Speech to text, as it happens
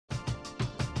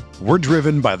We're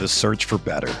driven by the search for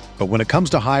better. But when it comes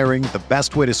to hiring, the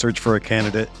best way to search for a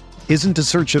candidate isn't to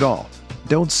search at all.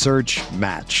 Don't search,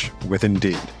 match with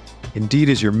Indeed. Indeed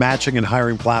is your matching and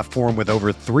hiring platform with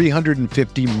over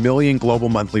 350 million global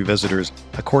monthly visitors,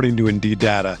 according to Indeed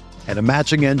data, and a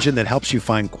matching engine that helps you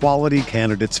find quality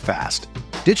candidates fast.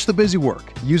 Ditch the busy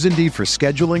work. Use Indeed for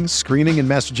scheduling, screening, and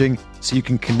messaging so you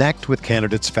can connect with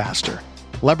candidates faster.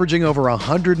 Leveraging over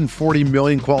 140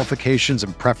 million qualifications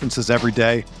and preferences every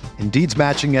day, Indeed's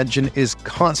matching engine is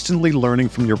constantly learning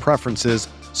from your preferences,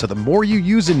 so the more you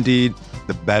use Indeed,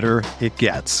 the better it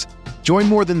gets. Join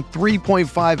more than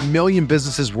 3.5 million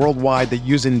businesses worldwide that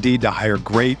use Indeed to hire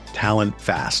great talent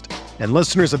fast. And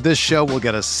listeners of this show will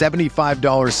get a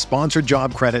 $75 sponsored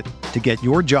job credit to get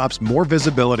your jobs more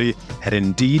visibility at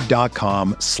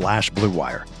Indeed.com/Blue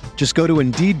Wire. Just go to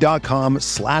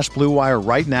Indeed.com/Blue Wire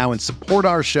right now and support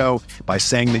our show by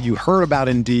saying that you heard about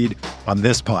Indeed on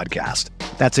this podcast.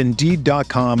 That's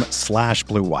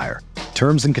Indeed.com/Blue Wire.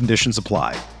 Terms and conditions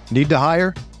apply. Need to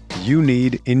hire? You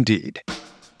need Indeed.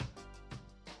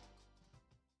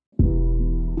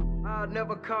 I'll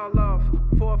never call off.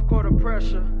 Fourth quarter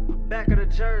pressure. Back of the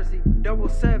jersey. Double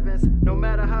sevens. No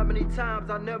matter how many times,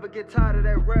 I'll never get tired of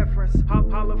that reference.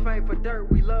 Hall of Fame for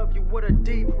dirt. We love you with a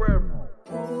deep reverence.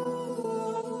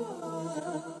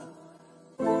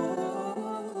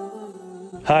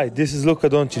 Hi, this is Luka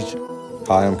Doncic.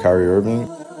 Hi, I'm Kyrie Irving.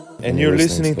 And you're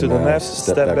listening to the Mavs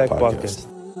Step Back Podcast.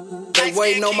 They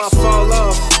waiting on my fall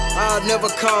off. I'll never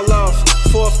call off.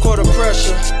 Fourth quarter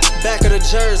pressure. Back of the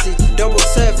jersey. Double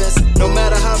sevens. No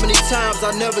matter how many times,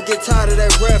 I'll never get tired of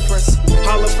that reference.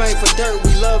 Hall of Fame for dirt.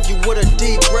 We love you with a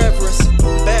deep reverence.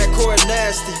 Backcourt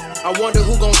nasty. I wonder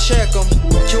who gon' check him.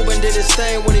 Cuban did his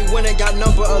thing when he went and got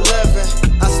number 11.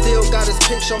 I still got his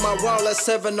picture on my wall at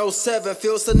 707.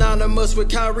 Feel synonymous with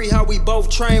Kyrie, how we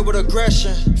both train with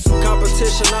aggression.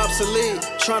 Competition obsolete.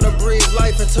 Trying to breathe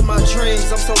life into my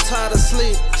dreams. I'm so tired of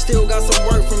sleep. Still got some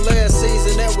work from last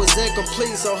season that was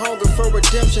incomplete. So hungry for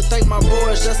redemption. Think my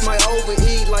boys just might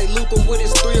overeat. Like Luka with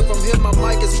his three of them hit. My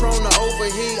mic is prone to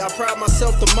overheat. I pride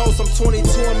myself the most. I'm 22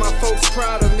 and my folks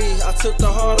proud of me. I took the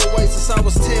harder way since I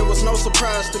was 10. Was no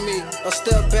surprise to me. A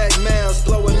step back, Mavs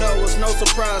blowing up was no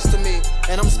surprise to me.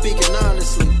 And I'm speaking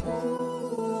honestly.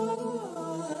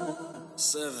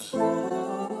 7.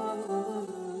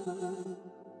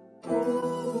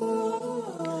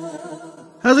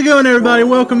 How's it going, everybody?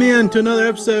 Welcome in to another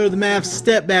episode of the Mavs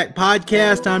Step Back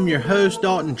Podcast. I'm your host,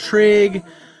 Dalton Trigg.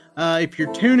 If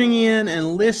you're tuning in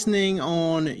and listening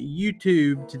on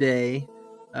YouTube today,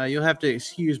 you'll have to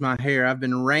excuse my hair. I've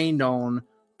been rained on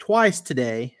twice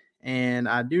today, and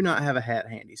I do not have a hat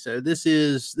handy. So this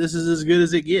is as good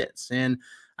as it gets. And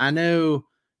I know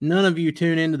none of you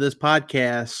tune into this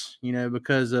podcast,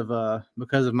 because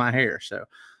of my hair. So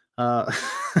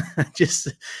just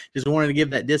wanted to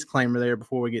give that disclaimer there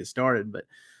before we get started. But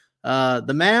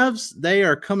the Mavs, they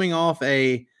are coming off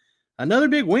another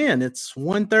big win. It's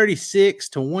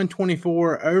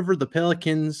 136-124 over the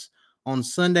Pelicans on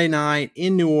Sunday night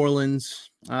in New Orleans.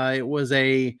 It was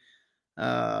a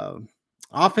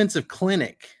offensive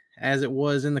clinic, as it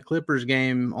was in the Clippers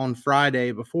game on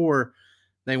Friday before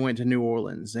they went to New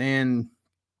Orleans. And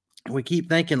we keep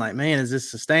thinking, like, man, is this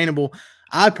sustainable?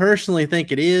 I personally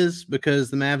think it is,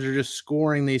 because the Mavs are just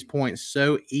scoring these points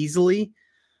so easily.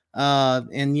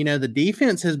 And the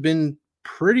defense has been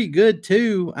pretty good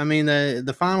too. I mean,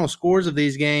 the final scores of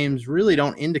these games really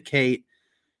don't indicate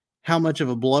how much of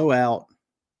a blowout,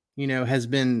 has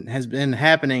been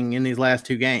happening in these last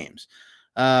two games.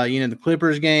 The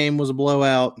Clippers game was a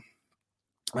blowout.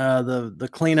 The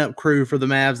cleanup crew for the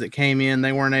Mavs that came in,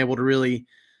 they weren't able to really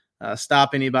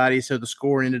stop anybody, so the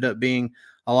score ended up being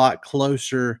a lot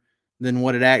closer than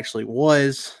what it actually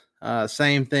was.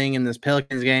 Same thing in this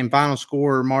Pelicans game. Final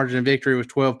score, margin of victory was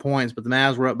 12 points, but the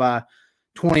Mavs were up by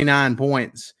 29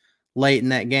 points late in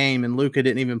that game, and Luka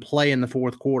didn't even play in the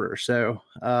fourth quarter. So,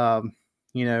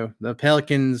 the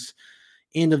Pelicans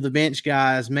end of the bench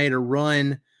guys made a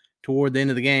run toward the end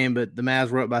of the game, but the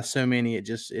Mavs were up by so many, it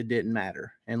didn't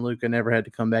matter. And Luka never had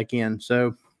to come back in.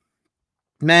 So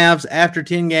Mavs, after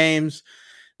 10 games,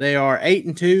 they are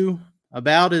 8-2,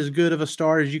 about as good of a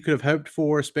start as you could have hoped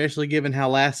for, especially given how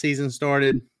last season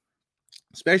started,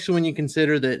 especially when you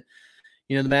consider that,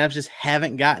 the Mavs just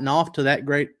haven't gotten off to that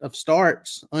great of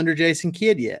starts under Jason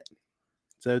Kidd yet.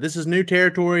 So this is new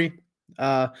territory.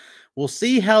 We'll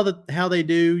see how they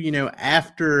do,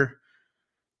 after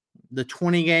the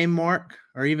 20-game mark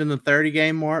or even the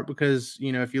 30-game mark, because,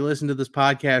 if you listen to this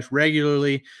podcast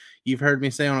regularly, you've heard me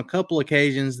say on a couple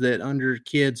occasions that under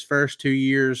Kidd's first 2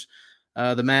 years,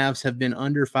 the Mavs have been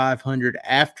under 500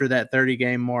 after that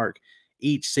 30-game mark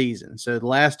each season. So the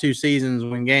last 2 seasons,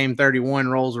 when game 31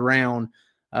 rolls around,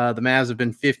 the Mavs have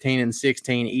been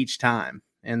 15-16 each time,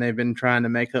 and they've been trying to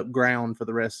make up ground for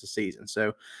the rest of the season.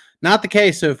 So not the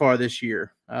case so far this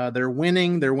year. They're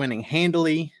winning. They're winning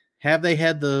handily. Have they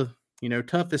had the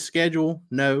toughest schedule?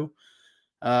 No.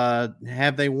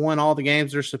 Have they won all the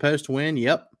games they're supposed to win?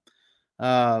 Yep.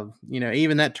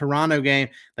 Even that Toronto game,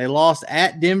 they lost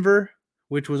at Denver,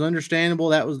 which was understandable.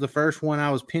 That was the first one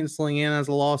I was penciling in as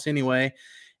a loss anyway.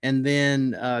 And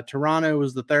then Toronto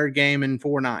was the third game in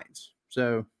 4 nights.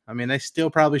 So, they still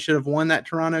probably should have won that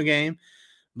Toronto game.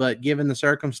 But given the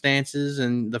circumstances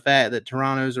and the fact that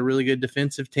Toronto is a really good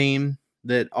defensive team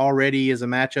that already is a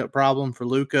matchup problem for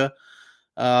Luka,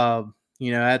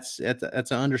 that's an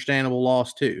understandable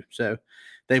loss too. So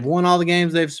they've won all the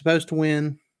games they're supposed to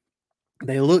win.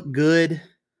 They look good.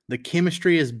 The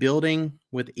chemistry is building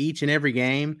with each and every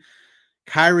game.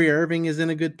 Kyrie Irving is in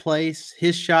a good place.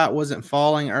 His shot wasn't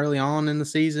falling early on in the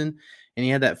season, and he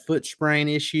had that foot sprain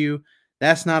issue.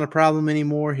 That's not a problem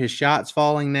anymore. His shot's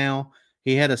falling now.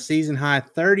 He had a season-high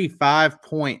 35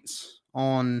 points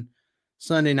on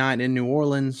Sunday night in New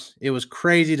Orleans. It was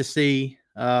crazy to see.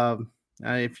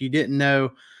 If you didn't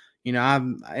know,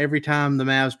 every time the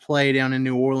Mavs play down in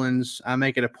New Orleans, I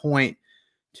make it a point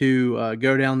to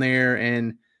go down there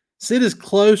and sit as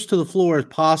close to the floor as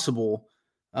possible.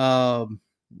 Now,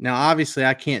 obviously,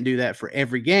 I can't do that for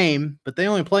every game, but they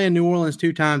only play in New Orleans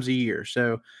 2 times a year.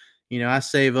 So, I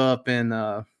save up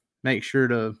and make sure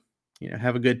to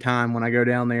have a good time when I go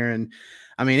down there. And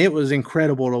it was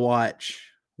incredible to watch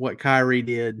what Kyrie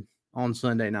did on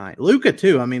Sunday night. Luka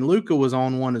too. Luka was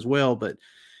on one as well, but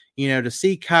to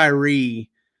see Kyrie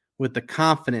with the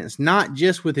confidence, not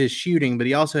just with his shooting, but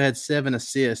he also had 7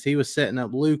 assists. He was setting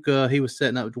up Luka. He was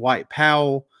setting up Dwight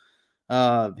Powell.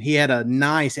 He had a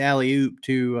nice alley-oop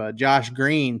to Josh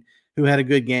Green, who had a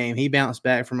good game. He bounced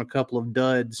back from a couple of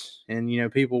duds, and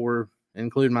people were,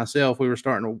 including myself, we were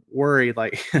starting to worry,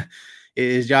 like,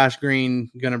 is Josh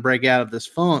Green going to break out of this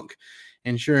funk?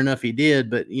 And sure enough, he did.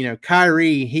 But,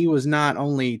 Kyrie, he was not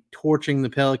only torching the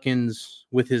Pelicans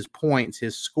with his points,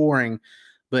 his scoring,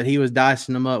 but he was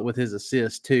dicing them up with his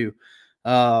assists too.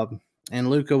 And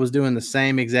Luka was doing the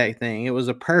same exact thing. It was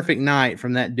a perfect night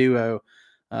from that duo.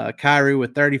 Kyrie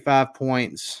with 35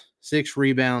 points, 6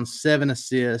 rebounds, 7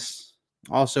 assists,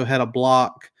 also had a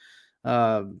block,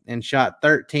 and shot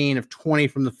 13 of 20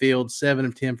 from the field, 7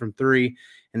 of 10 from 3.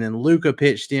 And then Luka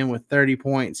pitched in with 30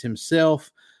 points himself,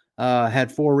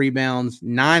 had 4 rebounds,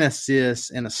 9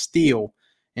 assists, and a steal,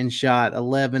 and shot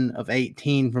 11 of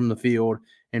 18 from the field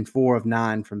and 4 of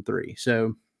 9 from 3.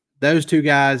 So those 2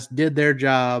 guys did their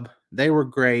job. They were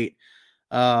great.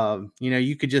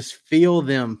 You could just feel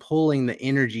them pulling the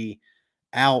energy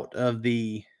out of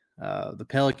the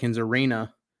Pelicans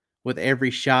arena with every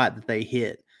shot that they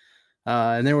hit.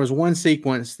 And there was one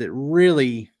sequence that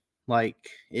really,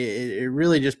 it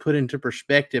really just put into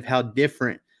perspective how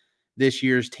different this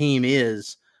year's team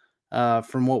is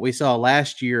from what we saw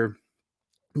last year.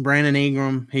 Brandon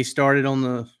Ingram, he started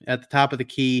at the top of the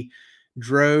key,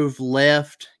 drove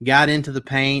left, got into the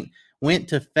paint, went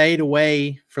to fade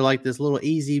away for this little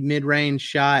easy mid-range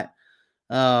shot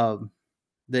that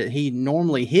he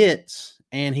normally hits,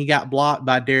 and he got blocked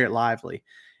by Derek Lively.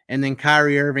 And then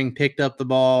Kyrie Irving picked up the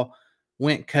ball,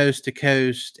 went coast to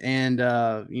coast, and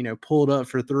pulled up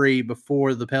for 3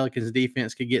 before the Pelicans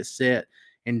defense could get set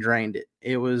and drained it.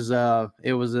 It was a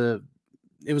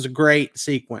great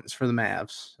sequence for the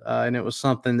Mavs, and it was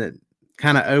something that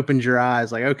kind of opened your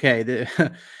eyes. Like, okay,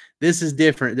 this is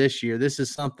different this year. This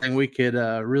is something we could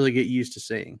really get used to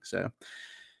seeing. So,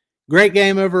 great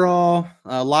game overall.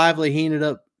 Lively, he ended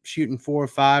up shooting 4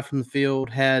 of 5 from the field,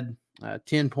 had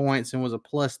 10 points, and was a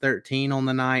plus 13 on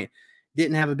the night.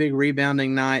 Didn't have a big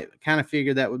rebounding night. Kind of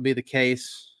figured that would be the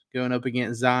case going up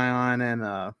against Zion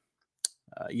and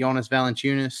Jonas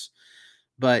Valanciunas.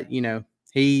 But,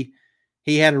 he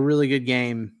had a really good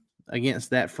game against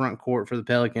that front court for the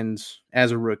Pelicans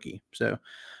as a rookie. So,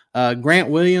 Grant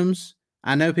Williams,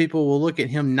 I know people will look at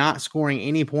him not scoring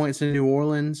any points in New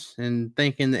Orleans and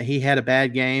thinking that he had a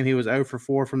bad game. He was 0 for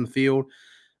 4 from the field.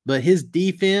 But his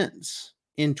defense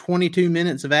in 22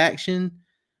 minutes of action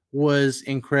was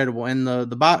incredible. And the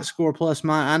box score plus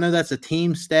minus, I know that's a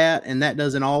team stat, and that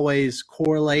doesn't always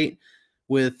correlate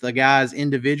with a guy's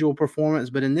individual performance.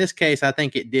 But in this case, I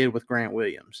think it did with Grant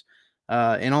Williams.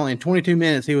 And only in 22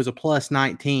 minutes, he was a plus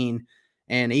 19.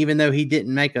 And even though he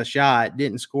didn't make a shot,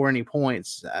 didn't score any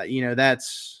points,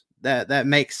 that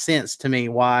makes sense to me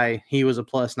why he was a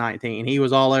plus 19. He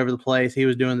was all over the place. He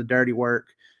was doing the dirty work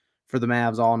for the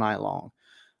Mavs all night long.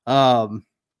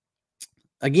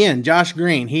 Again, Josh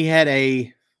Green, he had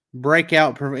a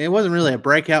breakout. It wasn't really a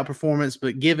breakout performance,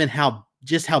 but given how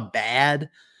bad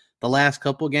the last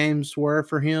couple of games were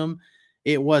for him,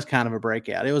 it was kind of a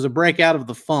breakout. It was a breakout of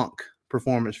the funk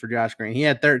performance for Josh Green. He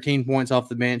had 13 points off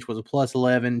the bench, was a plus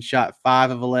 11, shot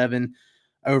 5 of 11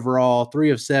 overall,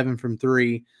 3 of 7 from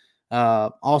 3.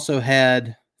 Also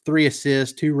had 3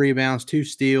 assists, 2 rebounds, 2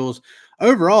 steals.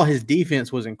 Overall, his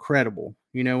defense was incredible.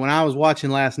 When I was watching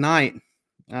last night,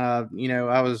 I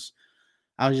was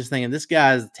just thinking, this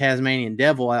guy's the Tasmanian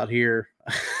devil out here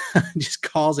just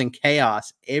causing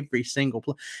chaos every single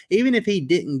play. Even if he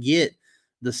didn't get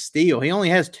the steal, he only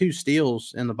has 2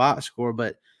 steals in the box score,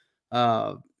 but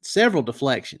several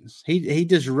deflections. He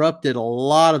disrupted a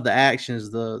lot of the actions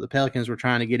the Pelicans were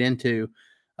trying to get into,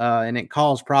 and it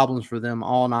caused problems for them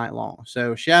all night long.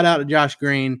 So shout out to Josh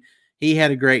Green. He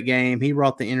had a great game. He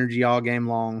brought the energy all game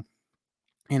long,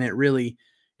 and it really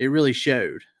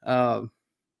showed.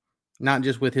 Not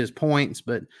just with his points,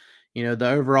 but the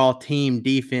overall team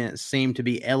defense seemed to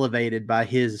be elevated by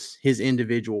his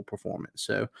individual performance.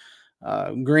 So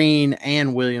Green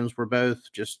and Williams were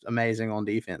both just amazing on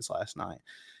defense last night.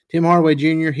 Tim Hardaway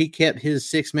Jr., he kept his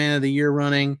 6th man of the year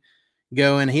running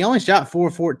going. He only shot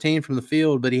 4-14 from the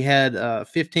field, but he had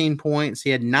 15 points. He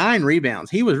had 9 rebounds.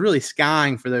 He was really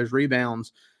skying for those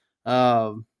rebounds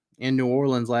in New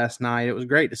Orleans last night. It was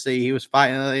great to see. He was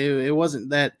fighting. It wasn't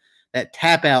that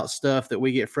tap out stuff that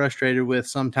we get frustrated with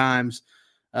sometimes.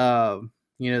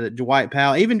 That Dwight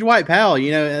Powell,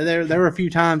 there were a few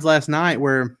times last night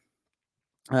where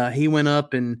he went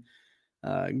up and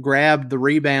grabbed the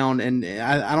rebound. And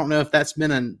I don't know if that's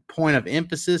been a point of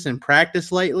emphasis in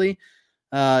practice lately,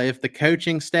 if the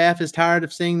coaching staff is tired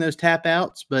of seeing those tap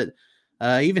outs, but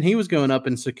even he was going up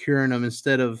and securing them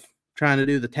instead of trying to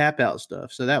do the tap out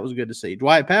stuff. So that was good to see.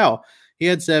 Dwight Powell, he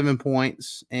had 7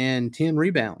 points and 10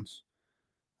 rebounds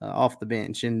off the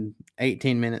bench in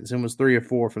 18 minutes and was 3 or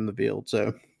 4 from the field.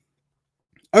 So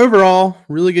overall,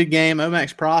 really good game.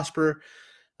 Omax Prosper,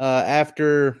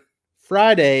 after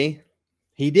Friday,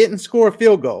 he didn't score a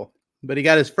field goal, but he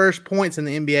got his first points in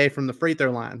the NBA from the free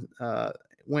throw line.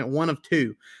 Went 1 of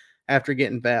 2 after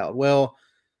getting fouled. Well,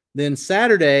 then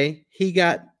Saturday, he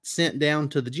got sent down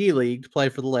to the G League to play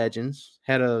for the Legends.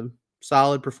 Had a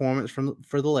solid performance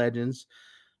for the Legends.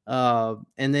 And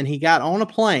then he got on a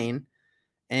plane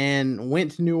and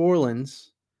went to New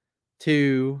Orleans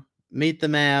to meet the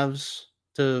Mavs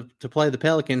to play the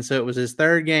Pelicans. So it was his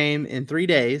 3rd game in 3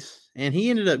 days, and he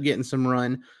ended up getting some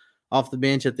run off the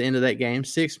bench at the end of that game,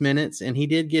 6 minutes, and he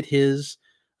did get his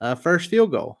first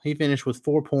field goal. He finished with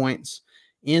 4 points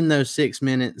in those 6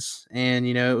 minutes, and,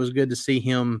 it was good to see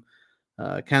him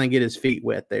kind of get his feet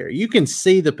wet there. You can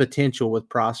see the potential with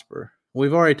Prosper.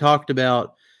 We've already talked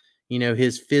about,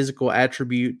 his physical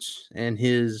attributes and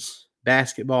his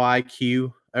basketball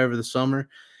IQ over the summer.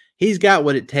 He's got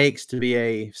what it takes to be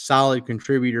a solid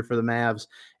contributor for the Mavs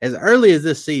as early as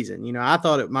this season. I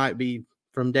thought it might be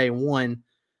from day one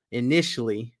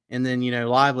initially, and then,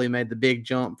 Lively made the big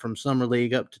jump from summer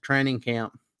league up to training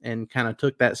camp and kind of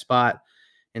took that spot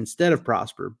instead of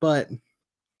Prosper. But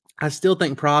I still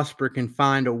think Prosper can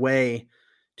find a way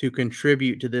to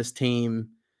contribute to this team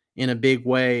in a big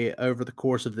way over the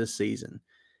course of this season.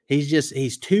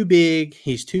 He's too big,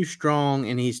 he's too strong,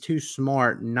 and he's too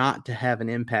smart not to have an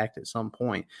impact at some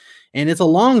point. And it's a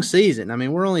long season. I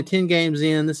mean, we're only 10 games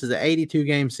in. This is an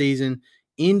 82-game season.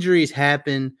 Injuries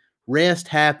happen. Rest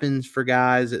happens for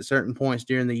guys at certain points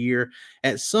during the year.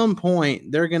 At some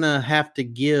point, they're going to have to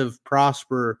give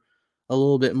Prosper a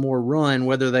little bit more run,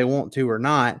 whether they want to or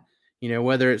not,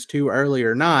 whether it's too early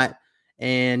or not.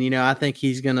 And, I think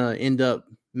he's going to end up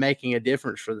making a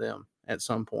difference for them at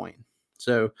some point.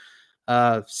 So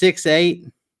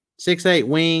 6'8", 6'8"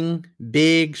 wing,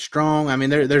 big, strong. I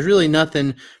mean, there's really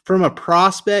nothing from a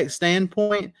prospect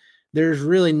standpoint. There's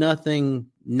really nothing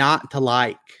not to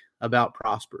like about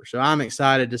Prosper. So I'm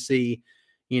excited to see,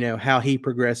 how he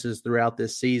progresses throughout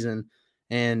this season.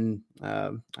 And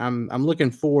I'm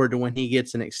looking forward to when he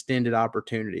gets an extended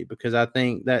opportunity, because I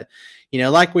think that,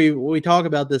 like we talk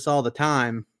about this all the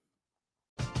time.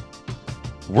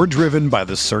 We're driven by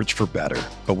the search for better.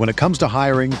 But when it comes to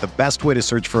hiring, the best way to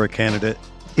search for a candidate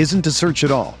isn't to search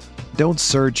at all. Don't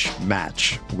search,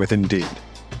 match with Indeed.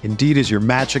 Indeed is your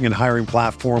matching and hiring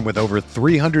platform with over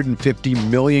 350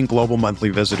 million global monthly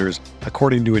visitors,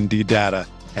 according to Indeed data,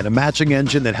 and a matching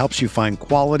engine that helps you find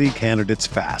quality candidates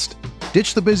fast.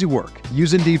 Ditch the busy work.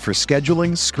 Use Indeed for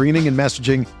scheduling, screening, and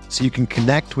messaging so you can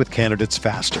connect with candidates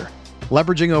faster.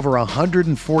 Leveraging over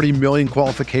 140 million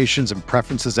qualifications and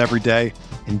preferences every day,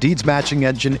 Indeed's matching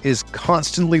engine is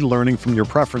constantly learning from your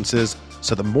preferences,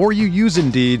 so the more you use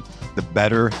Indeed, the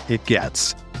better it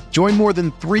gets. Join more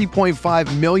than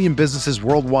 3.5 million businesses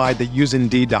worldwide that use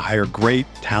Indeed to hire great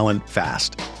talent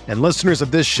fast. And listeners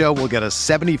of this show will get a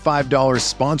 $75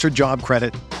 sponsored job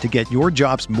credit to get your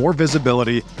jobs more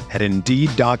visibility at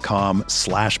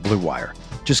Indeed.com/Blue Wire.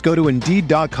 Just go to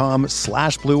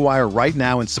Indeed.com/Blue Wire right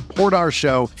now and support our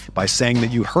show by saying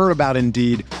that you heard about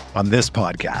Indeed on this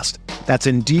podcast. That's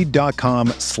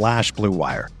Indeed.com/Blue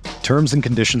Wire. Terms and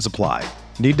conditions apply.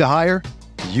 Need to hire?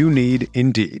 You need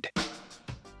Indeed.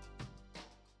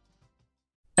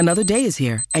 Another day is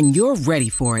here, and you're ready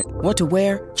for it. What to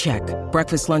wear? Check.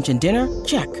 Breakfast, lunch, and dinner?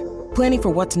 Check. Planning for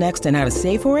what's next and how to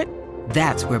save for it?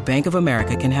 That's where Bank of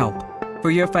America can help. For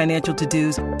your financial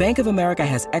to-dos, Bank of America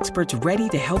has experts ready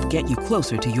to help get you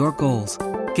closer to your goals.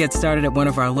 Get started at one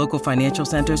of our local financial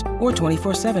centers or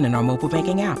 24/7 in our mobile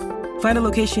banking app. Find a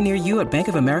location near you at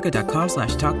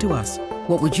bankofamerica.com/talktous.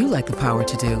 What would you like the power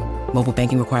to do? Mobile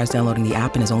banking requires downloading the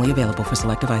app and is only available for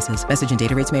select devices. Message and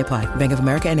data rates may apply. Bank of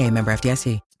America N.A., member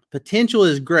FDIC. Potential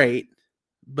is great,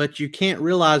 but you can't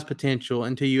realize potential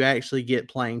until you actually get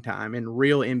playing time in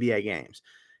real NBA games.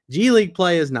 G League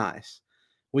play is nice.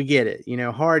 We get it. You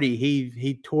know, Hardy,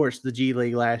 he torched the G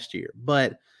League last year,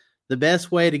 but the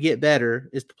best way to get better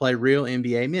is to play real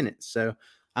NBA minutes. So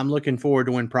I'm looking forward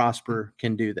to when Prosper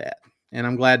can do that. And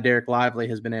I'm glad Derek Lively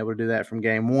has been able to do that from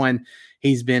game one.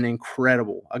 He's been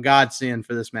incredible, a godsend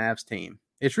for this Mavs team.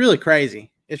 It's really crazy.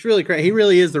 It's really crazy. He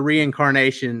really is the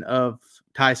reincarnation of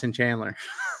Tyson Chandler.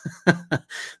 The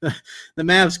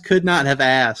Mavs could not have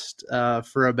asked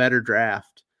for a better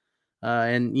draft.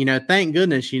 And, you know, thank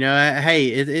goodness, you know, hey,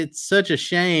 it's such a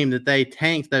shame that they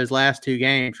tanked those last two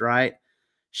games, right?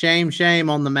 Shame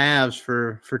on the Mavs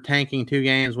for tanking two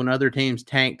games when other teams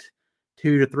tanked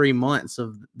 2 to 3 months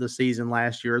of the season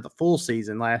last year, the full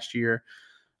season last year.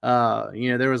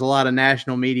 You know, there was a lot of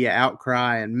national media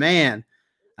outcry, and man,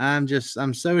 I'm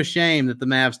so ashamed that the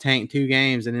Mavs tanked two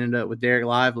games and ended up with Derek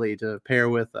Lively to pair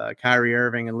with Kyrie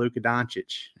Irving and Luka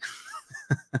Doncic.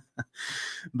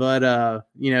 But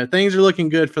you know, things are looking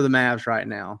good for the Mavs right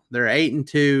now. They're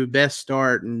 8-2, best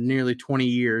start in nearly 20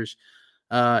 years.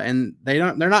 And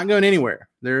they're not going anywhere.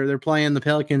 They're playing the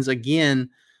Pelicans again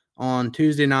on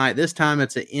Tuesday night. This time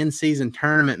it's an in-season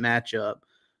tournament matchup.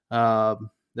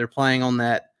 They're playing on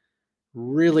that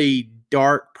really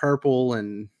dark purple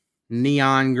and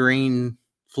neon green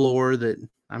floor that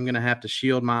I'm going to have to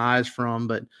shield my eyes from,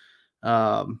 but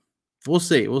we'll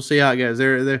see. We'll see how it goes.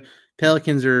 They're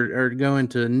Pelicans are going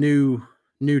to new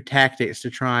tactics to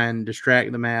try and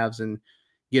distract the Mavs and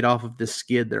get off of this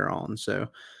skid they're on. So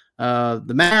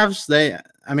the Mavs, the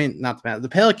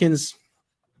Pelicans,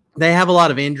 they have a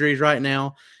lot of injuries right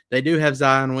now. They do have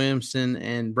Zion Williamson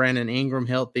and Brandon Ingram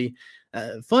healthy.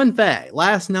 Fun fact,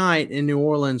 last night in New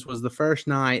Orleans was the first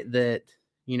night that,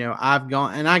 you know, I've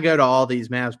gone, and I go to all these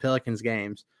Mavs Pelicans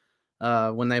games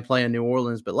when they play in New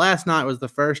Orleans, but last night was the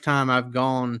first time I've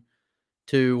gone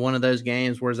to one of those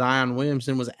games where Zion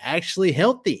Williamson was actually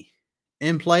healthy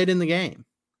and played in the game.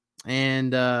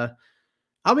 And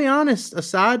I'll be honest,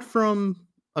 aside from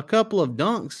a couple of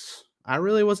dunks, I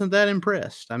really wasn't that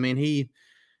impressed. I mean, it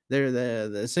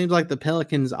seems like the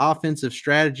Pelicans' offensive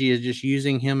strategy is just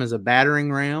using him as a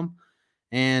battering ram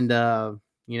and,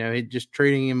 you know, just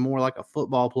treating him more like a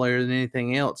football player than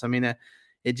anything else. I mean,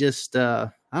 it just,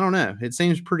 I don't know. It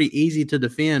seems pretty easy to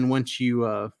defend once you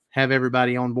have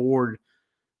everybody on board,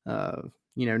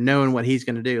 you know, knowing what he's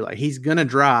going to do. Like, he's going to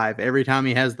drive every time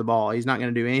he has the ball. He's not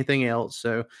going to do anything else.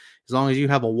 So as long as you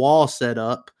have a wall set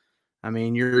up, I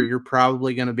mean, you're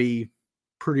probably going to be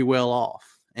pretty well off.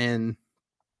 And,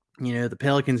 you know, the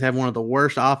Pelicans have one of the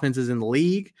worst offenses in the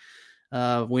league.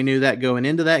 We knew that going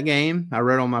into that game. I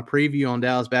wrote on my preview on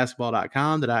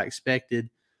DallasBasketball.com that I expected,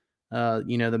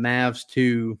 you know, the Mavs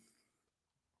to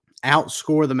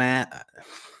outscore the Mavs.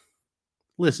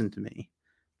 Listen to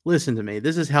me.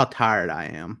 This is how tired I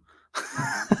am.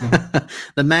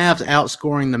 The Mavs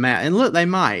outscoring the Mavs. And look, they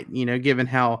might, you know, given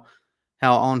how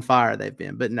on fire they've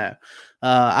been. But no,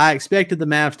 I expected the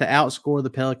Mavs to outscore the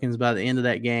Pelicans by the end of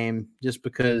that game just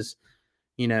because,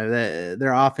 you know,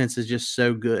 their offense is just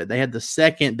so good. They had the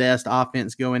second best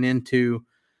offense going into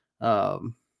last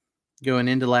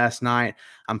night.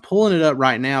 I'm pulling it up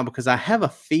right now because I have a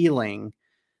feeling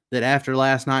that after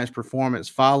last night's performance,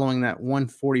 following that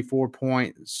 144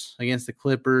 points against the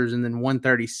Clippers and then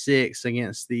 136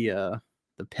 against the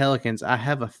Pelicans, I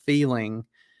have a feeling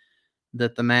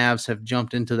that the Mavs have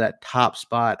jumped into that top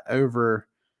spot over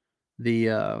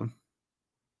the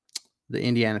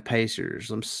Indiana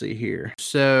Pacers. Let's see here.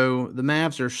 So the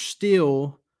Mavs are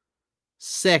still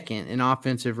second in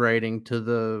offensive rating to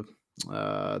the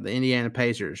Indiana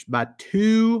Pacers by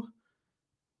 0.2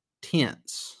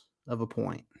 of a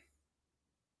point.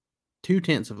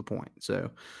 0.2 of a point.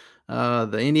 So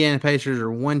the Indiana Pacers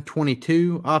are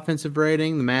 122 offensive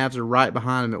rating. The Mavs are right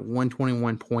behind them at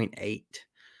 121.8.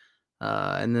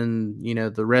 And then,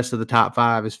 the rest of the top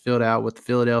five is filled out with the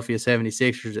Philadelphia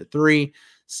 76ers at 3,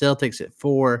 Celtics at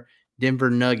 4, Denver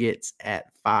Nuggets at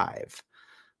 5.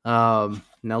 Now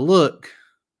look,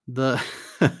 the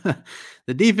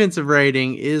the defensive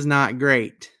rating is not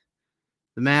great.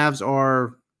 The Mavs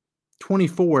are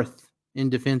 24th in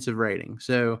defensive rating.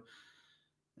 So,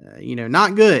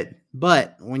 not good.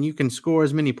 But when you can score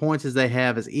as many points as they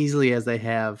have, as easily as they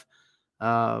have,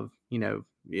 other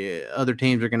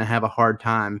teams are going to have a hard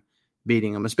time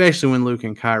beating them, especially when Luka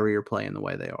and Kyrie are playing the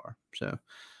way they are. So,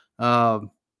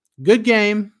 good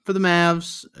game for the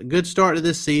Mavs. A good start to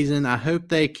this season. I hope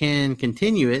they can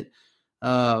continue it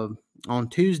on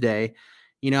Tuesday.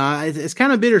 It's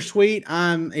kind of bittersweet.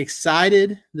 I'm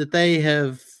excited that they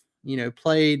have,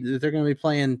 played, that they're going to be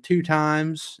playing 2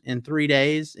 times in 3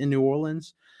 days in New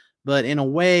Orleans. But in a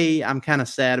way, I'm kind of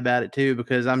sad about it too,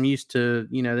 because I'm used to,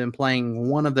 them playing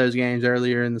one of those games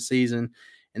earlier in the season,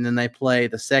 and then they play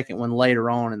the second one later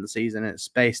on in the season, and it's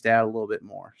spaced out a little bit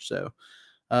more. So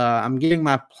I'm getting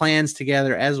my plans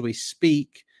together as we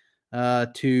speak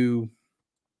to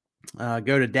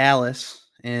go to Dallas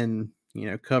and,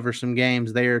 cover some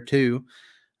games there too,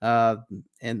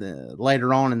 and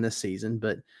later on in this season.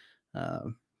 But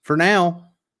for now,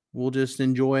 we'll just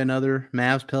enjoy another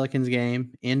Mavs Pelicans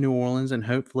game in New Orleans, and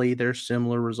hopefully there's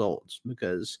similar results,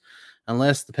 because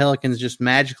unless the Pelicans just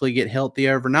magically get healthy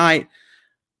overnight,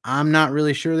 I'm not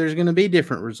really sure there's going to be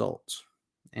different results.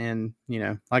 And,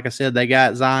 like I said, they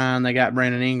got Zion, they got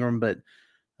Brandon Ingram, but,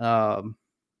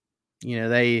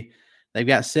 they've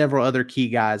got several other key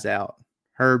guys out.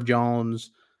 Herb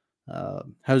Jones,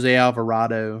 Jose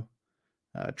Alvarado,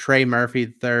 Trey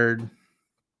Murphy III.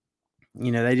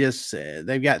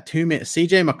 They've got 2 minutes.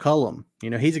 CJ McCollum,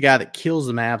 he's a guy that kills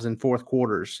the Mavs in fourth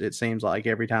quarters, it seems like,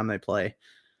 every time they play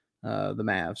the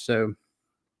Mavs. So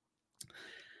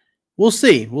we'll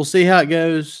see. We'll see how it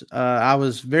goes. I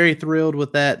was very thrilled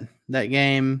with that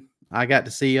game. I got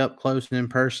to see up close and in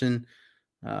person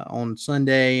on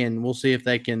Sunday, and we'll see if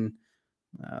they can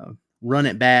run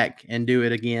it back and do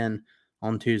it again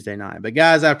on Tuesday night. But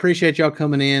guys, I appreciate y'all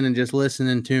coming in and just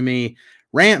listening to me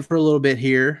rant for a little bit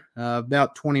here,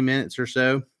 about 20 minutes or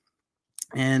so.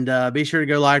 And be sure to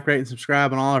go like, rate, and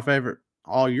subscribe on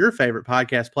all your favorite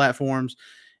podcast platforms,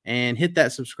 and hit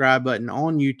that subscribe button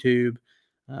on YouTube.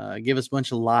 Give us a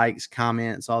bunch of likes,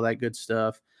 comments, all that good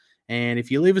stuff. And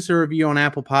if you leave us a review on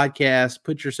Apple Podcasts,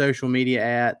 put your social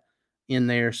media in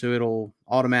there, so it'll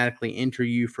automatically enter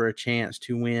you for a chance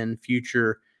to win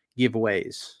future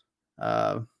giveaways.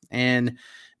 And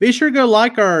be sure to go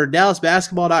like our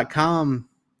DallasBasketball.com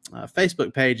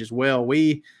Facebook page as well.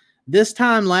 This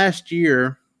time last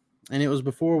year, and it was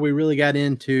before we really got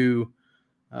into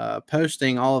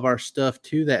posting all of our stuff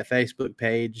to that Facebook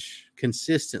page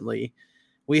consistently,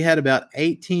 we had about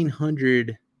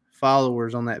 1,800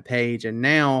 followers on that page, and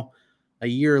now a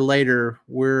year later,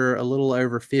 we're a little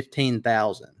over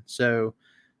 15,000. So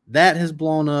that has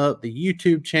blown up. The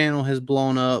YouTube channel has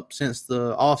blown up since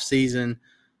the off season.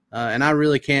 And I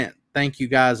really can't thank you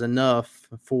guys enough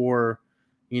for,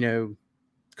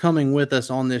 coming with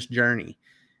us on this journey.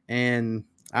 And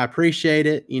I appreciate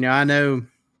it. I know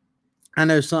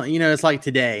some, it's like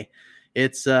today.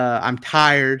 It's, I'm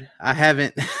tired. I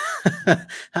haven't,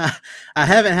 I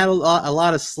haven't had a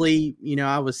lot of sleep.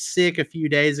 I was sick a few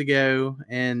days ago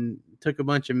and took a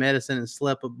bunch of medicine and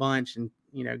slept a bunch, and,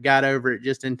 got over it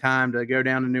just in time to go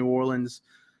down to New Orleans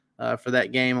for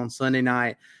that game on Sunday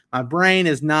night. My brain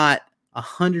is not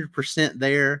 100%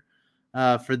 there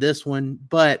for this one,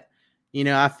 but,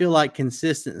 I feel like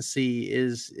consistency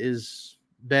is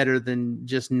better than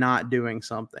just not doing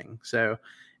something. So,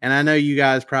 and I know you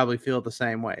guys probably feel the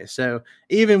same way. So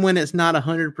even when it's not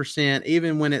 100%,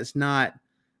 even when it's not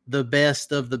the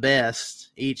best of the best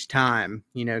each time,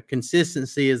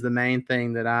 consistency is the main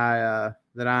thing that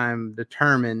I'm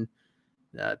determined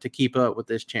to keep up with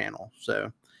this channel.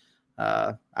 So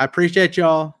I appreciate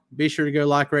y'all. Be sure to go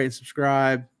like, rate, and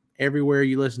subscribe everywhere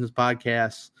you listen to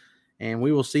podcasts, and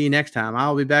we will see you next time.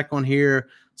 I'll be back on here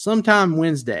sometime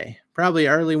Wednesday, probably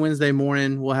early Wednesday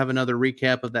morning. We'll have another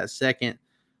recap of that second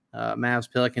Mavs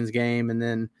Pelicans game, and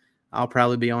then I'll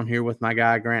probably be on here with my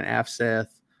guy Grant Afseth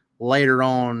later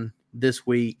on this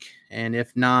week, and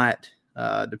if not,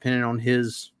 depending on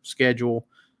his schedule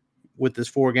with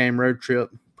this 4-game road trip,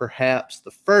 perhaps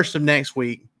the first of next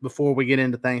week before we get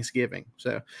into Thanksgiving.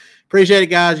 So appreciate it,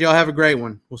 guys. Y'all have a great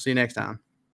one. We'll see you next time.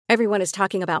 Everyone is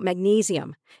talking about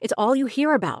magnesium. It's all you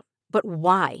hear about. But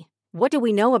why? What do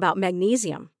we know about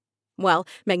magnesium? Well,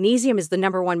 magnesium is the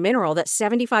number one mineral that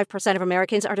 75% of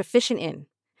Americans are deficient in.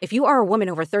 If you are a woman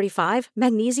over 35,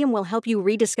 magnesium will help you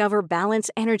rediscover balance,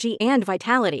 energy, and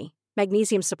vitality.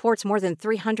 Magnesium supports more than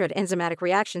 300 enzymatic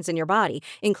reactions in your body,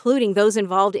 including those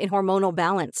involved in hormonal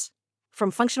balance.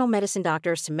 From functional medicine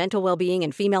doctors to mental well-being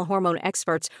and female hormone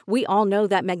experts, we all know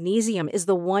that magnesium is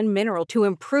the one mineral to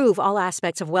improve all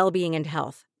aspects of well-being and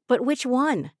health. But which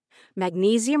one?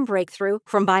 Magnesium Breakthrough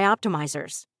from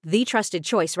Bioptimizers, the trusted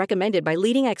choice recommended by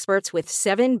leading experts with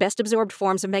 7 best-absorbed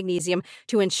forms of magnesium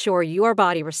to ensure your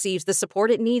body receives the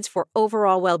support it needs for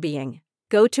overall well-being.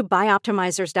 Go to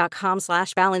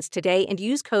bioptimizers.com/balance today and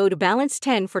use code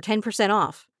BALANCE10 for 10%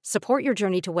 off. Support your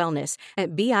journey to wellness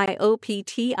at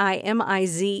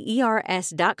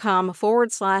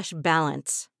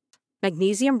bioptimizers.com/balance.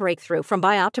 Magnesium Breakthrough from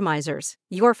Bioptimizers,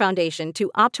 your foundation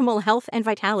to optimal health and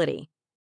vitality.